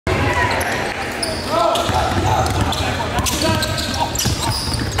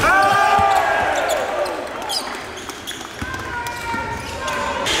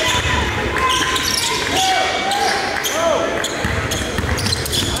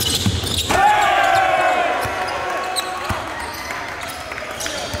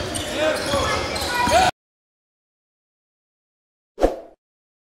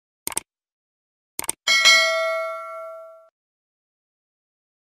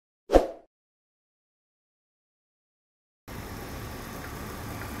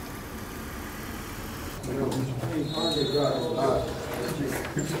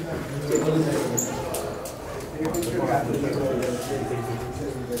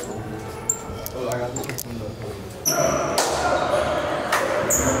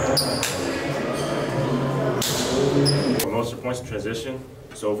Most of the points in transition,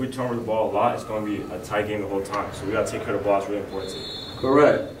 so if we turn over the ball a lot, it's going to be a tight game the whole time. So we got to take care of the ball. It's really important.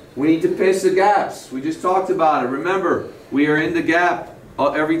 Correct. We need to pinch the gaps. We just talked about it. Remember, we are in the gap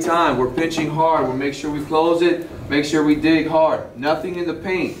every time. We're pinching hard. We'll make sure we close it. Make sure we dig hard. Nothing in the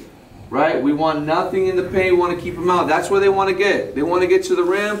paint, right? We want nothing in the paint. We want to keep them out. That's where they want to get. They want to get to the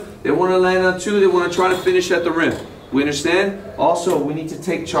rim. They want to land on two. They want to try to finish at the rim. We understand? Also, we need to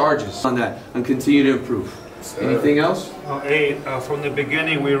take charges on that and continue to improve. Anything else? From the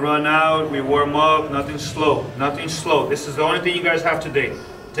beginning, we run out, we warm up, nothing slow, nothing slow. This is the only thing you guys have today.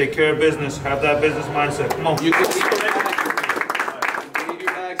 Take care of business, have that business mindset. Come on. You can leave your bags. Leave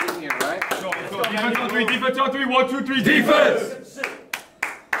your bags in here, right? Defense on three, defense on three, 1, 2, 3, defense!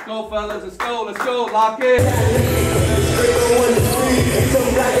 Let's go, fellas, let's go, let's go, lock in.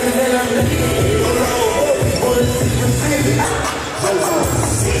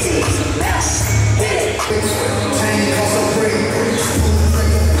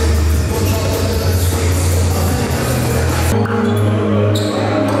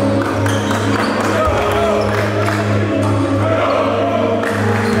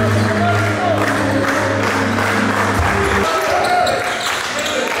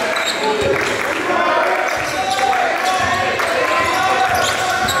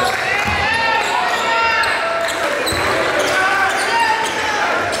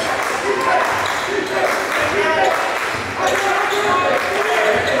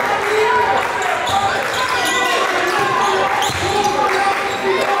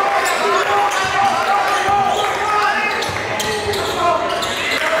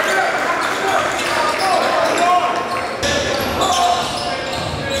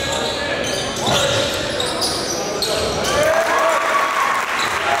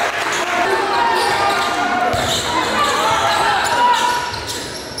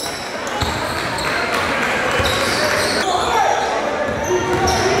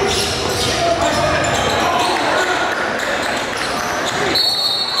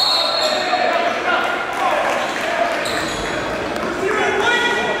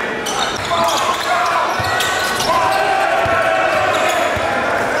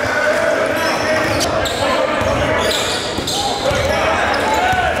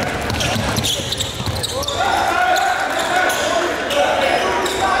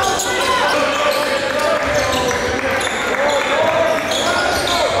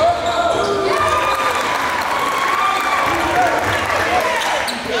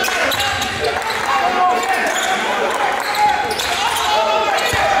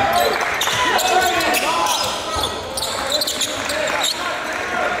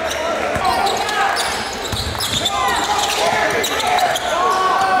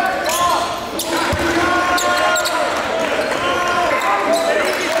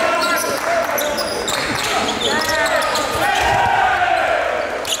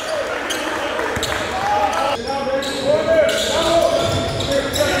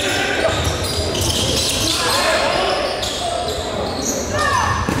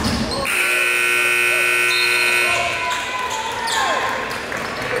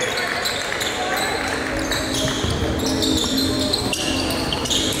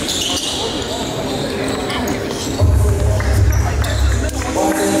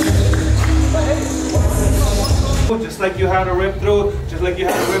 Just like you had a rip through,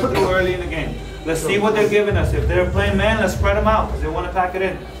 early in the game. Let's see what they're giving us. If they're playing man, let's spread them out because they want to pack it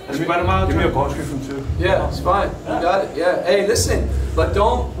in. Let's spread them out. Give me a ball screen from two. Yeah, it's fine. You got it. Yeah. Hey, listen, but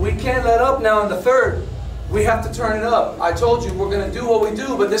we can't let up now in the third. We have to turn it up. I told you we're going to do what we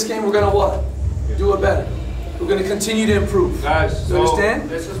do, but this game we're going to what? Do it better. We're going to continue to improve. Guys, you understand?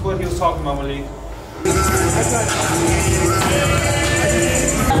 This is what he was talking about, Malik.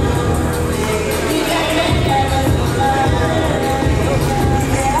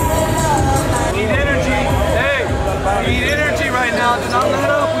 We need energy right now. Do not let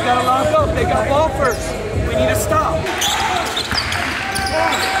up. We got to lock up. They got ball first. We need to stop.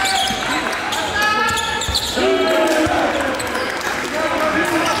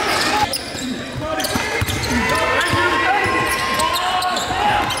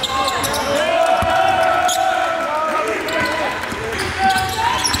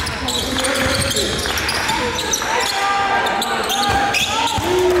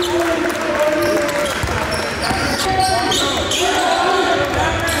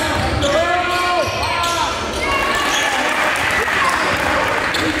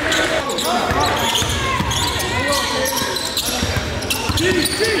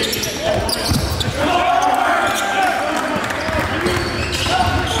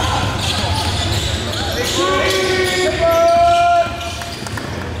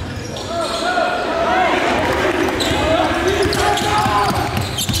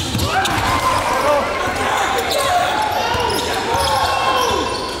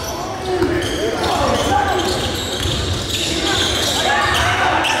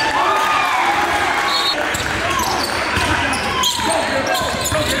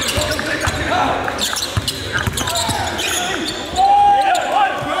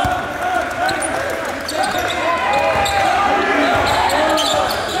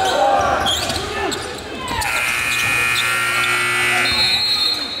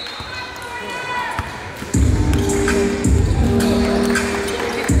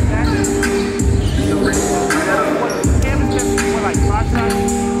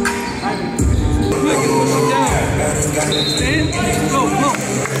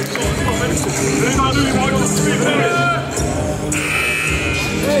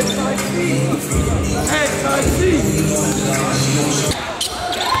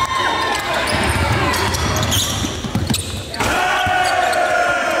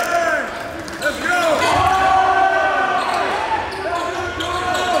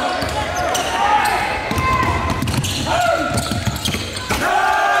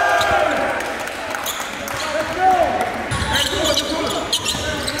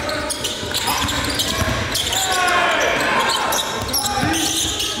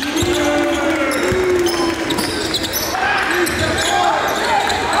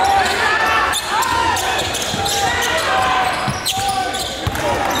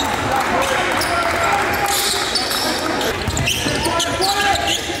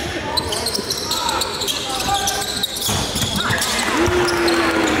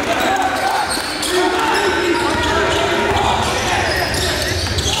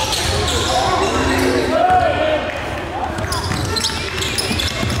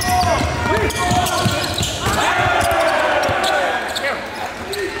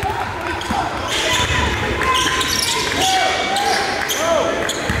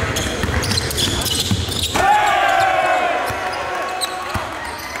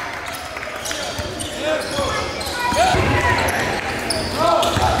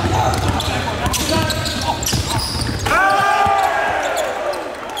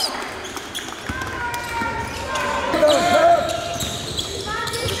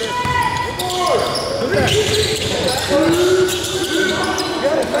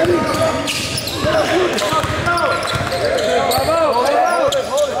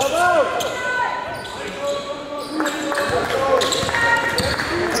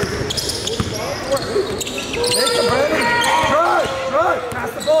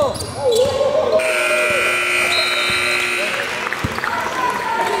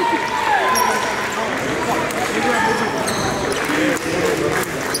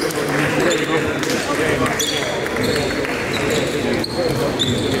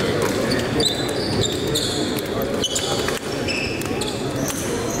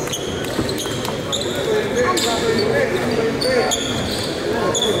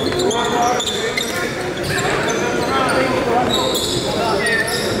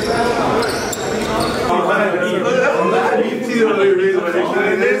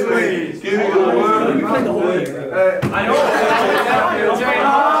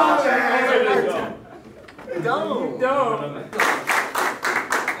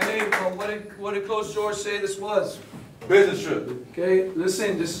 What did Coach George say this was? Business trip. Okay,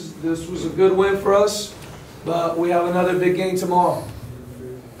 listen, this was a good win for us, but we have another big game tomorrow.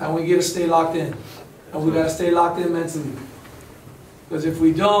 And we gotta stay locked in. And we gotta stay locked in mentally. Because if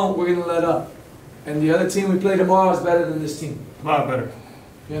we don't, we're gonna let up. And the other team we play tomorrow is better than this team. A lot better.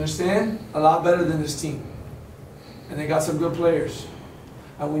 You understand? A lot better than this team. And they got some good players.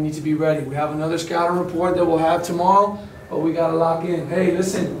 And we need to be ready. We have another scouting report that we'll have tomorrow, but we gotta lock in. Hey,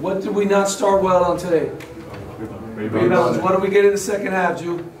 listen, what did we not start well on today? Rebounds. What do we get in the second half,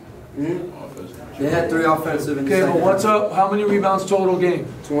 Ju? They had 3 offensive in the Okay, second. but what's up? How many rebounds total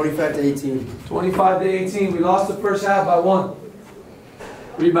game? 25 to 18. 25 to 18. We lost the first half by 1.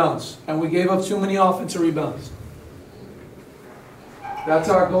 Rebounds. And we gave up too many offensive rebounds. That's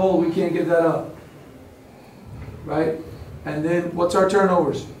our goal. We can't give that up. Right? And then what's our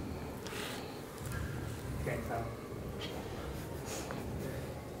turnovers?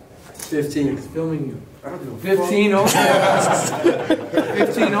 15. It's filming you. I don't know. 15 only?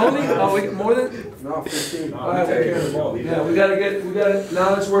 15 only? Oh, we more than? No, 15. All right, yeah, we gotta,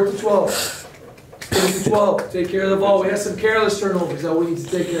 now let's work to 12. Let's get to 12. Take care of the ball. We have some careless turnovers that we need to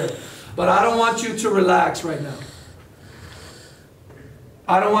take care of. But I don't want you to relax right now.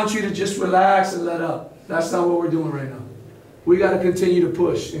 I don't want you to just relax and let up. That's not what we're doing right now. We gotta continue to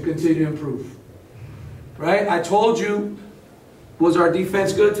push and continue to improve. Right? I told you, was our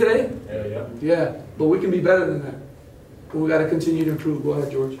defense good today? Yeah. Yeah, but we can be better than that. And we got to continue to improve. Go ahead,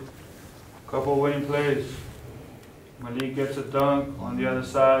 George. Couple winning plays. Malik gets a dunk, on the other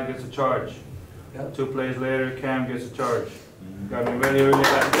side gets a charge. Yep. 2 plays later, Cam gets a charge. Got me really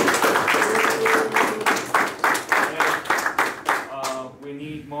happy. We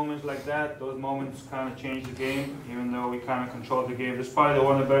need moments like that. Those moments kind of change the game, even though we kind of controlled the game. This is probably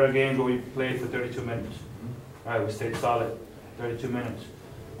one of the better games where we played for 32 minutes. All right, we stayed solid. 32 minutes.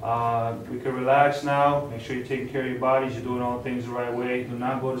 We can relax now. Make sure you're taking care of your bodies. You're doing all things the right way. Do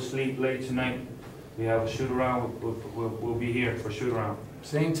not go to sleep late tonight. We have a shoot around. We'll be here for shoot around.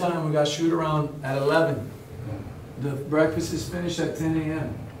 Same time, we got shoot around at 11. The breakfast is finished at 10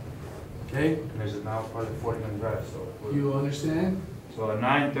 a.m. Okay? And there's now probably a 40-minute drive. So You understand? So at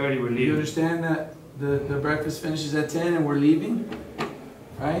 9:30 we're You leaving. understand that the breakfast finishes at 10 and we're leaving?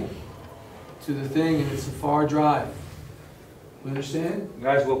 Right? To the thing, and it's a far drive. We understand?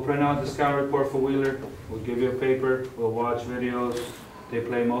 Guys, we'll print out the scout report for Wheeler. We'll give you a paper. We'll watch videos. They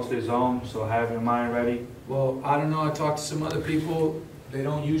play mostly zone, so have your mind ready. Well, I don't know. I talked to some other people. They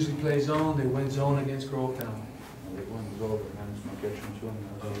don't usually play zone. They win zone against Grovetown. Okay.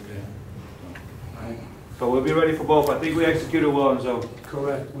 Right. So we'll be ready for both. I think we executed well in zone.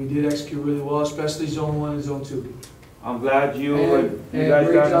 Correct. We did execute really well, especially zone 1 and zone 2. I'm glad you And guys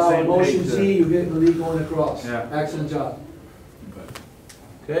great got the job. same Motion page. Z, you hit Malik going across. Yeah. Excellent job.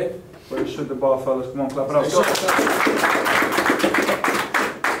 Okay? Way to shoot the ball, fellas. Come on, clap it up. Go.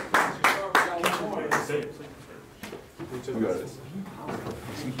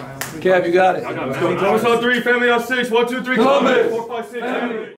 Kev, you got it. Coming on 3, family on 6. 1, 2, 3, Coming. 4, 5, 6.